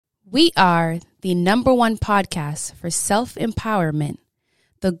We are the #1 podcast for self-empowerment,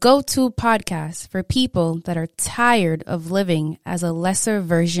 the go-to podcast for people that are tired of living as a lesser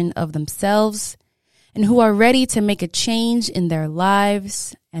version of themselves and who are ready to make a change in their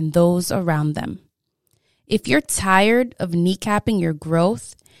lives and those around them. If you're tired of kneecapping your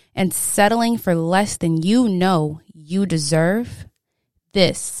growth and settling for less than you know you deserve,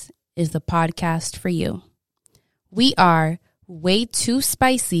 this is the podcast for you. We are Way Too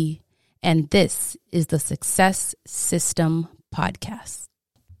Spicy, and this is the Success System Podcast.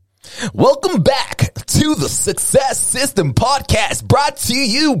 Welcome back to the Success System Podcast, brought to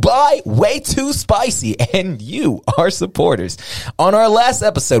you by Way Too Spicy and you, our supporters. On our last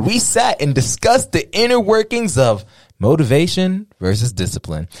episode, we sat and discussed the inner workings of motivation versus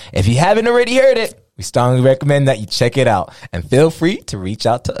discipline. If you haven't already heard it, we strongly recommend that you check it out, and feel free to reach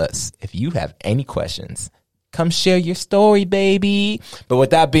out to us if you have any questions. Come share your story, baby. But with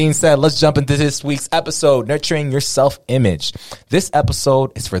that being said, let's jump into this week's episode, Nurturing Your Self-Image. This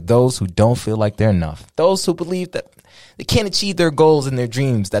episode is for those who don't feel like they're enough, those who believe that they can't achieve their goals and their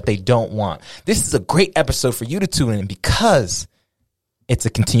dreams that they don't want. This is a great episode for you to tune in because it's a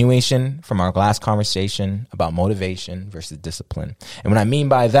continuation from our last conversation about motivation versus discipline. And what I mean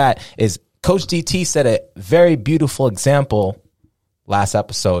by that is Coach DT said a very beautiful example last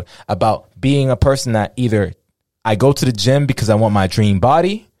episode about being a person that either I go to the gym because I want my dream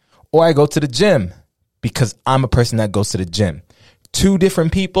body, or I go to the gym because I'm a person that goes to the gym. Two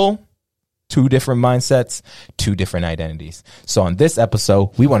different people, two different mindsets, two different identities. So on this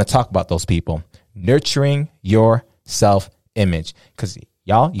episode, we want to talk about those people, nurturing your self-image. Because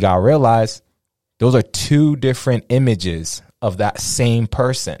y'all, you got to realize those are two different images of that same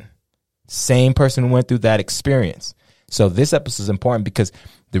person. Same person who went through that experience. So this episode is important because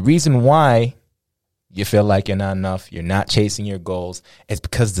the reason why you feel like you're not enough, you're not chasing your goals, is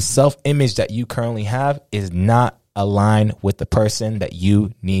because the self-image that you currently have is not aligned with the person that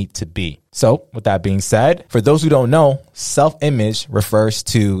you need to be. So with that being said, for those who don't know, self-image refers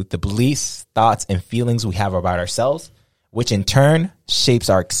to the beliefs, thoughts, and feelings we have about ourselves, which in turn shapes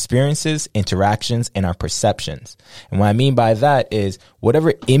our experiences, interactions, and our perceptions. And what I mean by that is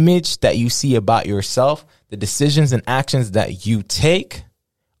whatever image that you see about yourself, the decisions and actions that you take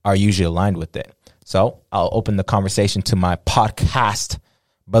are usually aligned with it. So I'll open the conversation to my podcast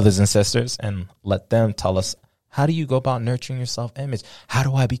brothers and sisters and let them tell us, how do you go about nurturing your self-image? How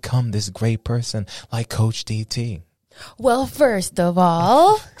do I become this great person like Coach DT? Well, first of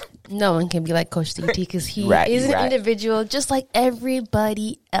all, no one can be like Coach DT because he is an individual just like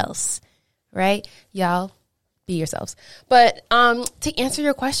everybody else, right? Y'all, be yourselves. But to answer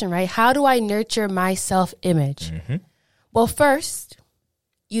your question, right, how do I nurture my self-image? Mm-hmm. Well, first,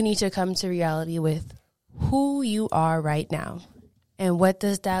 you need to come to reality with who you are right now. And what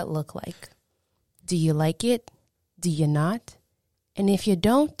does that look like? Do you like it? Do you not? And if you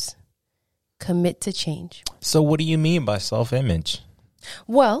don't, commit to change. So what do you mean by self-image?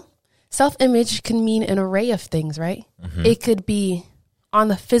 Well, self-image can mean an array of things, right? Mm-hmm. It could be on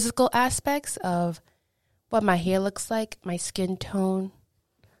the physical aspects of what my hair looks like, my skin tone,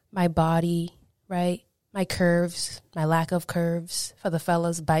 my body, right? My curves, my lack of curves, for the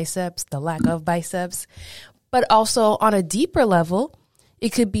fellas, biceps, the lack of biceps. But also on a deeper level,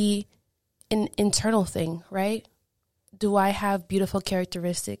 it could be an internal thing, right? Do I have beautiful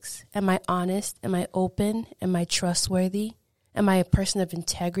characteristics? Am I honest? Am I open? Am I trustworthy? Am I a person of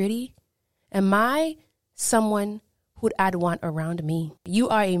integrity? Am I someone who'd I'd want around me? You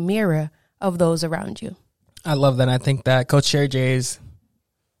are a mirror of those around you. I love that. I think that Coach Sherry J is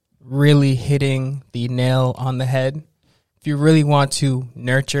really hitting the nail on the head. If you really want to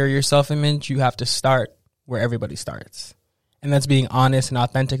nurture your self-image, you have to start where everybody starts. And that's being honest and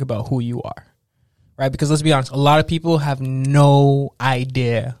authentic about who you are, right? Because let's be honest, a lot of people have no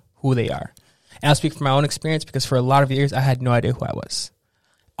idea who they are. And I'll speak from my own experience because for a lot of years, I had no idea who I was.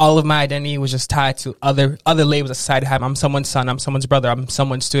 All of my identity was just tied to other labels that society had. I'm someone's son, I'm someone's brother, I'm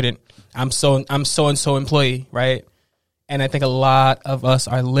someone's student, I'm so-and-so employee, right? And I think a lot of us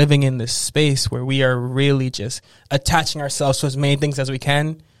are living in this space where we are really just attaching ourselves to as many things as we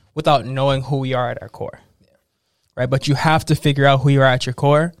can without knowing who we are at our core, right? But you have to figure out who you are at your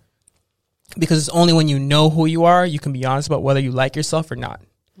core because it's only when you know who you are, you can be honest about whether you like yourself or not.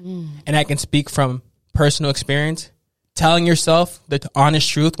 And I can speak from personal experience. Telling yourself the honest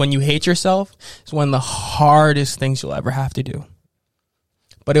truth when you hate yourself is one of the hardest things you'll ever have to do.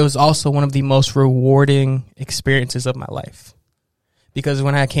 But it was also one of the most rewarding experiences of my life. Because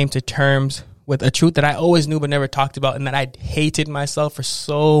when I came to terms with a truth that I always knew but never talked about and that I hated myself for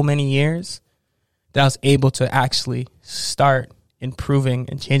so many years, that I was able to actually start improving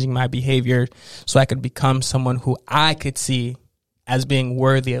and changing my behavior so I could become someone who I could see as being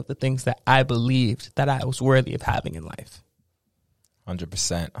worthy of the things that I believed that I was worthy of having in life.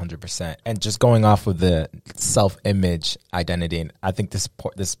 100%. And just going off of the self-image identity, and I think this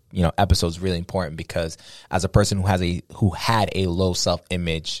episode is really important because as a person who had a low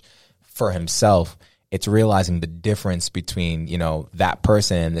self-image for himself, it's realizing the difference between, that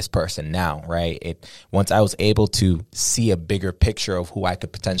person and this person now, right? Once I was able to see a bigger picture of who I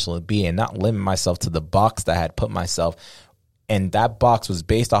could potentially be and not limit myself to the box that I had put myself, and that box was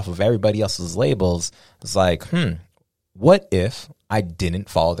based off of everybody else's labels, it's like, what if I didn't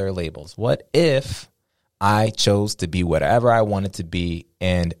follow their labels? What if I chose to be whatever I wanted to be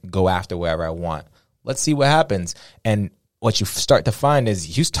and go after wherever I want? Let's see what happens. And what you start to find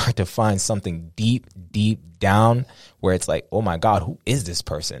is you start to find something deep down where it's like, oh my God, who is this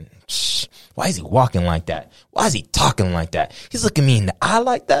person? Why is he walking like that? Why is he talking like that? He's looking me in the eye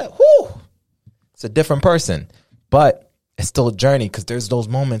like that. Whoo! It's a different person. But it's still a journey because there's those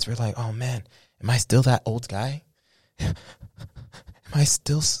moments where you're like, oh man, am I still that old guy? Am I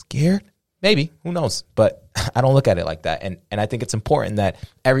still scared? Maybe. Who knows? But I don't look at it like that. And I think it's important that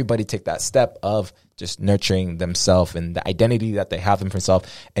everybody take that step of just nurturing themselves and the identity that they have in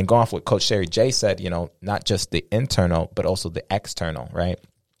themselves. And going off what Coach Sherry J said, not just the internal, but also the external, right?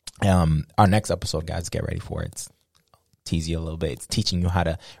 Our next episode, guys, get ready for it. Tease you a little bit. It's teaching you how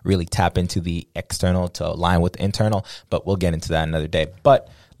to really tap into the external to align with the internal, but we'll get into that another day. But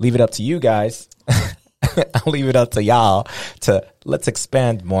leave it up to you guys. I'll leave it up to y'all to let's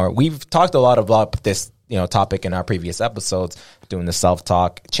expand more. We've talked a lot about this, topic in our previous episodes, doing the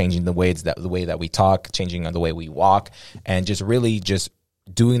self-talk, changing the way that we talk, changing the way we walk, and just really just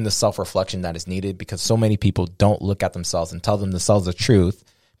doing the self-reflection that is needed because so many people don't look at themselves and tell themselves the truth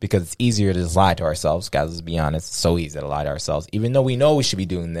because it's easier to just lie to ourselves. Guys, let's be honest. It's so easy to lie to ourselves, even though we know we should be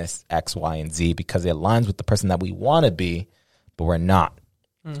doing this X, Y, and Z because it aligns with the person that we want to be, but we're not.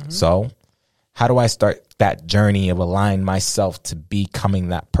 Mm-hmm. So how do I start that journey of aligning myself to becoming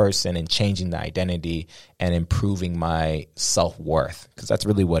that person and changing the identity and improving my self-worth? Because that's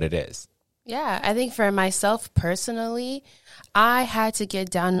really what it is. Yeah, I think for myself personally, I had to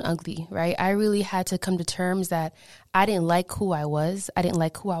get down and ugly, right? I really had to come to terms that I didn't like who I was. I didn't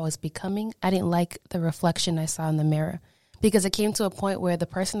like who I was becoming. I didn't like the reflection I saw in the mirror because it came to a point where the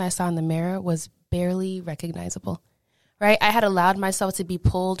person I saw in the mirror was barely recognizable, right? I had allowed myself to be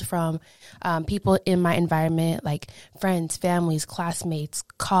pulled from people in my environment, like friends, families, classmates,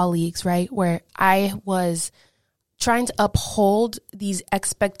 colleagues, right? Where I was trying to uphold these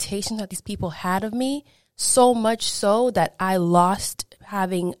expectations that these people had of me, so much so that I lost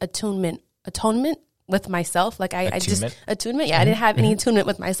having atonement with myself. Like attunement. Yeah, I didn't have any attunement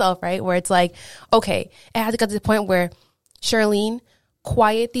with myself, right? Where it's like, okay, I had to get to the point where, Charlene,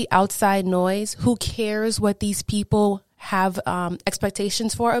 quiet the outside noise. Who cares what these people have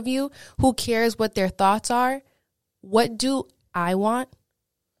expectations for of you? Who cares what their thoughts are? What do I want?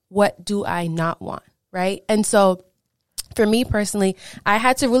 What do I not want? Right? And so for me personally, I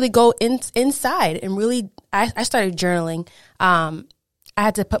had to really go inside and really, I started journaling. I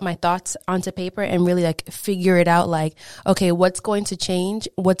had to put my thoughts onto paper and really figure it out. Okay, what's going to change?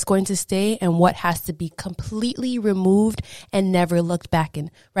 What's going to stay? And what has to be completely removed and never looked back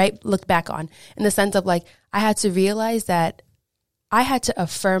on, in the sense of I had to realize that I had to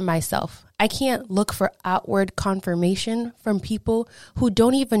affirm myself. I can't look for outward confirmation from people who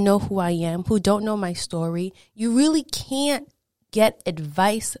don't even know who I am, who don't know my story. You really can't get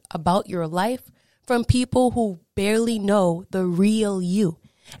advice about your life from people who barely know the real you.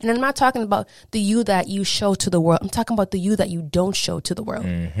 And I'm not talking about the you that you show to the world. I'm talking about the you that you don't show to the world.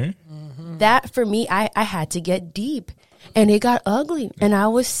 Mm-hmm. Mm-hmm. That for me, I had to get deep and it got ugly. And I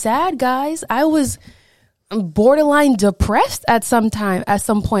was sad, guys. I was borderline depressed at some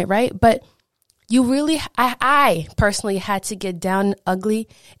point, right? But you really, I personally had to get down and ugly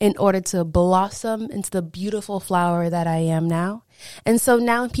in order to blossom into the beautiful flower that I am now. And so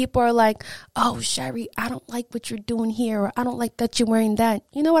now people are like, oh, Sherry, I don't like what you're doing here, or I don't like that you're wearing that.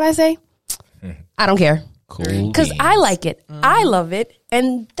 You know what I say? I don't care. Cool. Because I like it. I love it.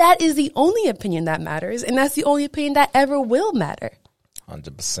 And that is the only opinion that matters. And that's the only opinion that ever will matter.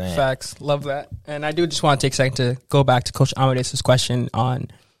 100%. Facts. Love that. And I do just want to take a second to go back to Coach Amadeus' question on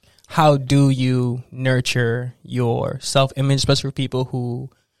how do you nurture your self-image, especially for people who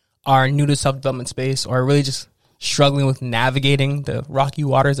are new to self-development space or really just struggling with navigating the rocky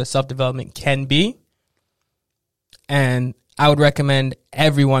waters that self-development can be. And I would recommend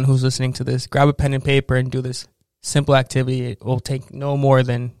everyone who's listening to this, grab a pen and paper and do this simple activity. It will take no more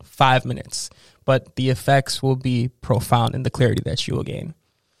than 5 minutes. but the effects will be profound in the clarity that you will gain,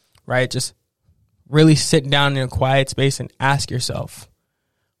 right? Just really sit down in a quiet space and ask yourself,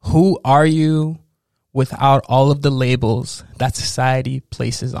 who are you without all of the labels that society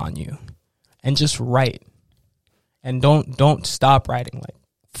places on you? And just write. And don't stop writing. Like,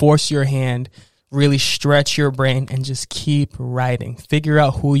 force your hand, really stretch your brain, and just keep writing. Figure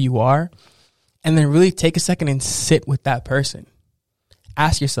out who you are, and then really take a second and sit with that person.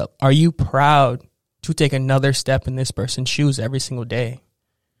 Ask yourself, are you proud to take another step in this person's shoes every single day?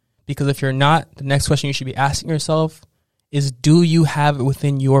 Because if you're not, the next question you should be asking yourself is, do you have it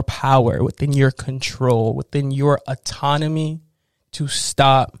within your power, within your control, within your autonomy to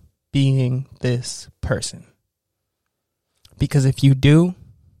stop being this person? Because if you do,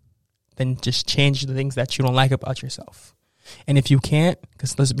 then just change the things that you don't like about yourself. And if you can't,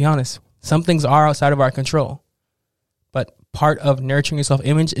 because let's be honest, some things are outside of our control. But part of nurturing your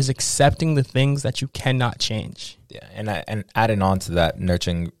self-image is accepting the things that you cannot change. Yeah, and adding on to that,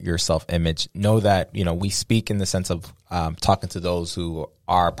 nurturing your self-image, know that, you know, we speak in the sense of talking to those who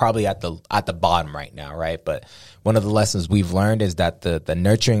are probably at the bottom right now, right? But one of the lessons we've learned is that the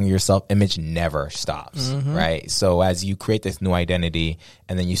nurturing your self-image never stops, right? So as you create this new identity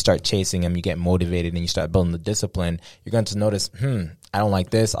and then you start chasing them, you get motivated and you start building the discipline, you're going to notice, I don't like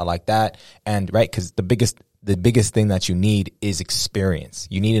this, I like that. And right, because the biggest thing that you need is experience.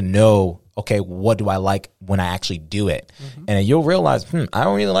 You need to know, okay, what do I like when I actually do it? And you'll realize, I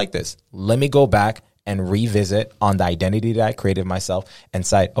don't really like this. Let me go back and revisit on the identity that I created myself and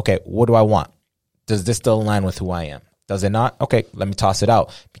say, okay, what do I want? Does this still align with who I am? Does it not? Okay, let me toss it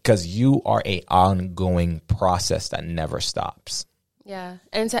out, because you are an ongoing process that never stops. Yeah.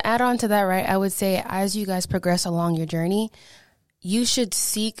 And to add on to that, right, I would say as you guys progress along your journey, you should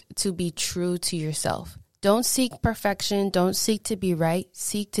seek to be true to yourself. Don't seek perfection. Don't seek to be right.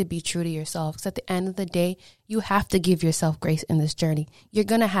 Seek to be true to yourself. Because at the end of the day, you have to give yourself grace in this journey. You're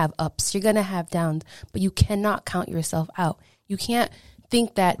going to have ups. You're going to have downs. But you cannot count yourself out. You can't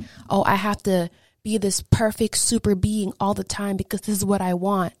think that, oh, I have to be this perfect super being all the time because this is what I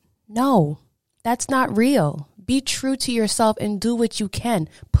want. No, that's not real. Be true to yourself and do what you can.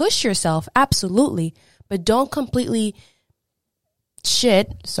 Push yourself, absolutely. But don't completely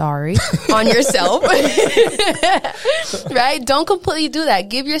on yourself. Right? Don't completely do that.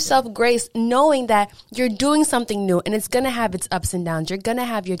 Give yourself grace, knowing that you're doing something new and it's going to have its ups and downs. You're going to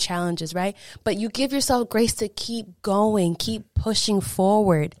have your challenges, right? But you give yourself grace to keep going, keep pushing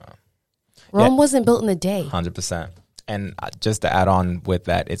forward. Rome wasn't built in a day. 100%. And just to add on with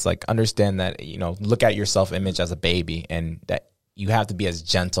that, it's like, understand that, you know, look at your self-image as a baby, and that you have to be as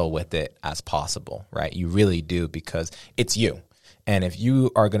gentle with it as possible, right? You really do, because it's you. And if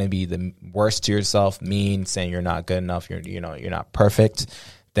you are going to be the worst to yourself, mean, saying you're not good enough, you're not perfect,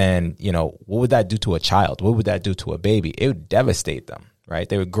 then, you know, what would that do to a child? What would that do to a baby? It would devastate them, right?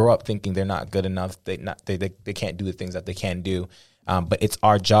 They would grow up thinking they're not good enough. They can't do the things that they can do. But it's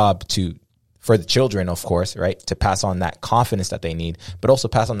our job for the children, of course, right, to pass on that confidence that they need, but also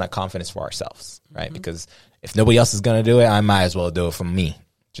pass on that confidence for ourselves, right? Because if nobody else is going to do it, I might as well do it for me.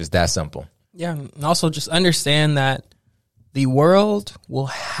 Just that simple. Yeah. And also just understand that the world will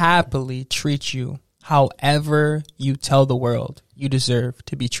happily treat you however you tell the world you deserve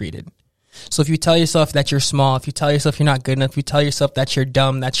to be treated. So if you tell yourself that you're small, if you tell yourself you're not good enough, if you tell yourself that you're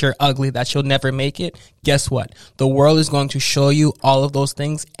dumb, that you're ugly, that you'll never make it, guess what? The world is going to show you all of those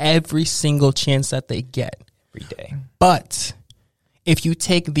things every single chance that they get. Every day. But if you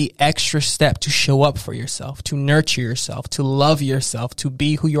take the extra step to show up for yourself, to nurture yourself, to love yourself, to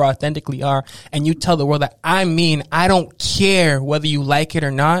be who you authentically are, and you tell the world that, I don't care whether you like it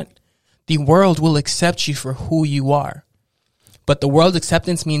or not, the world will accept you for who you are. But the world's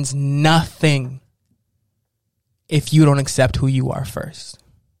acceptance means nothing if you don't accept who you are first.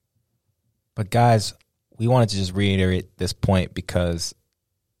 But guys, we wanted to just reiterate this point because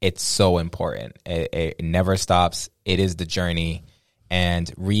it's so important. It never stops. It is the journey. And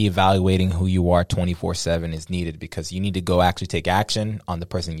reevaluating who you are 24/7 is needed, because you need to go actually take action on the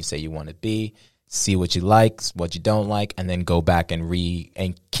person you say you want to be, see what you like, what you don't like, and then go back and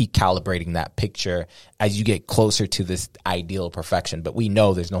keep calibrating that picture as you get closer to this ideal perfection. But we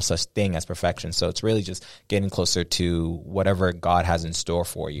know there's no such thing as perfection. So it's really just getting closer to whatever God has in store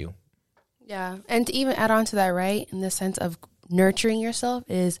for you. Yeah. And to even add on to that, right, in the sense of nurturing yourself,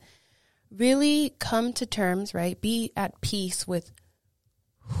 is really come to terms, right? Be at peace with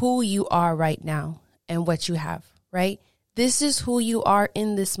who you are right now and what you have, right? This is who you are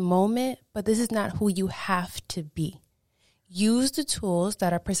in this moment, but this is not who you have to be. use the tools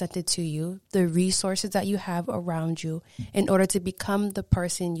that are presented to you, the resources that you have around you, in order to become the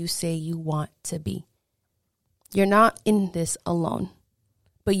person you say you want to be. You're not in this alone,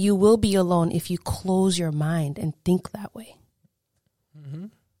 but you will be alone if you close your mind and think that way. Mm-hmm.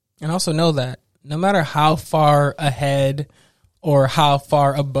 And also know that no matter how far ahead or how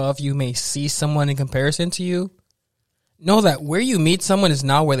far above you may see someone in comparison to you, know that where you meet someone is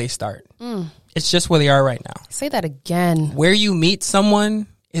not where they start. It's just where they are right now. Say that again. Where you meet someone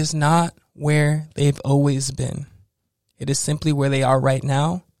is not where they've always been. It is simply where they are right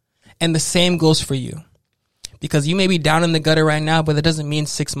now. And the same goes for you. Because you may be down in the gutter right now, but that doesn't mean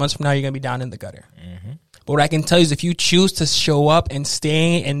 6 months from now you're going to be down in the gutter. Mm-hmm. But what I can tell you is if you choose to show up and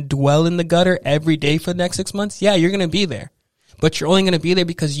stay and dwell in the gutter every day for the next 6 months, yeah, you're going to be there. But you're only going to be there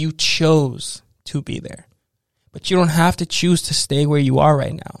because you chose to be there. But you don't have to choose to stay where you are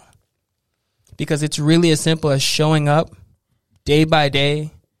right now. Because it's really as simple as showing up day by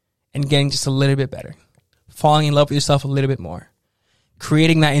day and getting just a little bit better. Falling in love with yourself a little bit more.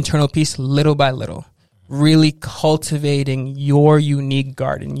 Creating that internal peace little by little. Really cultivating your unique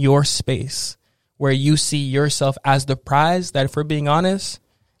garden, your space, where you see yourself as the prize that, if we're being honest,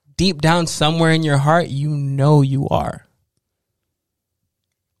 deep down somewhere in your heart, you know you are.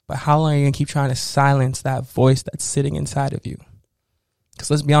 But how long are you going to keep trying to silence that voice that's sitting inside of you? Because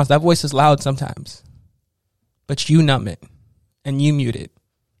let's be honest, that voice is loud sometimes. But you numb it and you mute it.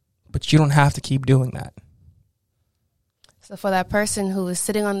 But you don't have to keep doing that. So for that person who is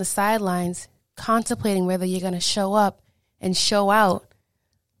sitting on the sidelines, contemplating whether you're going to show up and show out,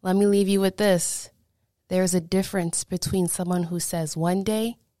 let me leave you with this. There's a difference between someone who says one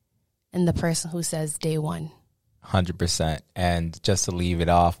day and the person who says day one. 100%. And just to leave it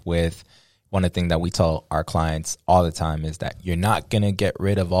off with, one of the things that we tell our clients all the time is that you're not going to get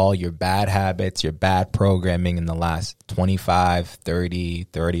rid of all your bad habits, your bad programming in the last 25, 30,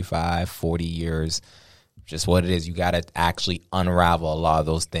 35, 40 years. Just what it is. You got to actually unravel a lot of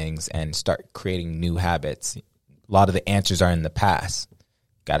those things and start creating new habits. A lot of the answers are in the past.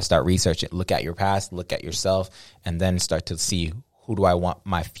 Got to start researching. Look at your past, look at yourself, and then start to see, who do I want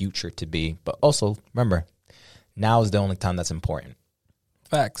my future to be? But also, remember, now is the only time that's important.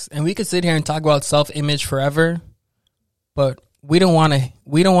 Facts. And we could sit here and talk about self-image forever, but we don't want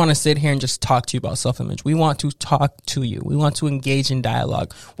to sit here and just talk to you about self-image. We want to talk to you. We want to engage in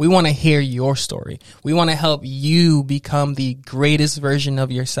dialogue. We want to hear your story. We want to help you become the greatest version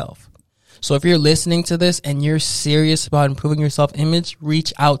of yourself. So if you're listening to this and you're serious about improving your self-image,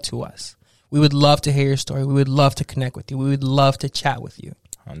 reach out to us. We would love to hear your story. We would love to connect with you. We would love to chat with you.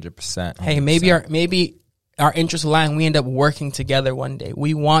 100%. Hey, maybe our interests align. We end up working together one day.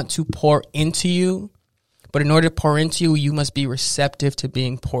 We want to pour into you. But in order to pour into you, you must be receptive to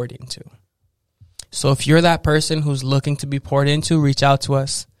being poured into. So if you're that person who's looking to be poured into, reach out to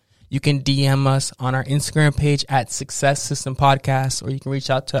us. You can DM us on our Instagram page at Success System Podcast, or you can reach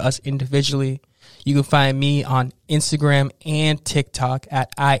out to us individually. You can find me on Instagram and TikTok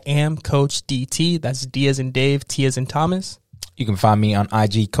at I am Coach DT. That's D as in Dave, T as in Thomas. You can find me on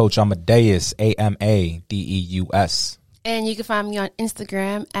IG, Coach Amadeus, AMADEUS. And you can find me on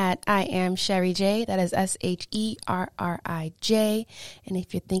Instagram at I am Sherry J. That is SHERRIJ. And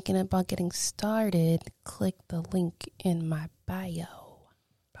if you're thinking about getting started, click the link in my bio.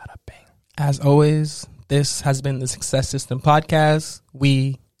 Bada bing. As always, this has been the Success System Podcast.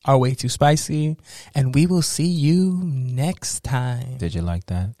 We are way too spicy, and we will see you next time. Did you like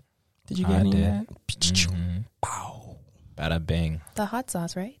that? Did you get any of that? Mm-hmm. Pow. Bada bing. The hot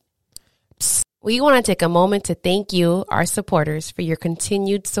sauce, right? We want to take a moment to thank you, our supporters, for your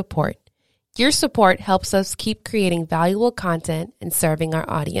continued support. Your support helps us keep creating valuable content and serving our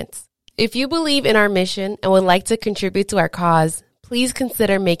audience. If you believe in our mission and would like to contribute to our cause, please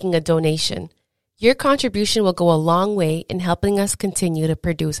consider making a donation. Your contribution will go a long way in helping us continue to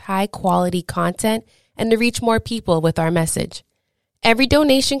produce high-quality content and to reach more people with our message. Every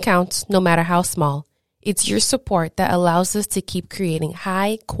donation counts, no matter how small. It's your support that allows us to keep creating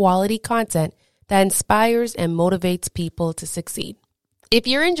high-quality content that inspires and motivates people to succeed. If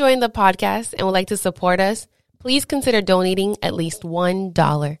you're enjoying the podcast and would like to support us, please consider donating at least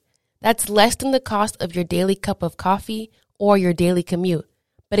 $1. That's less than the cost of your daily cup of coffee or your daily commute,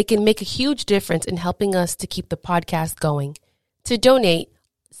 but it can make a huge difference in helping us to keep the podcast going. To donate,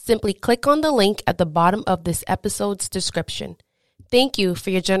 simply click on the link at the bottom of this episode's description. Thank you for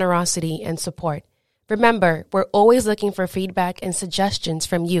your generosity and support. Remember, we're always looking for feedback and suggestions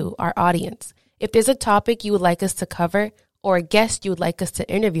from you, our audience. If there's a topic you would like us to cover or a guest you would like us to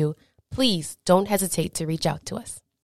interview, please don't hesitate to reach out to us.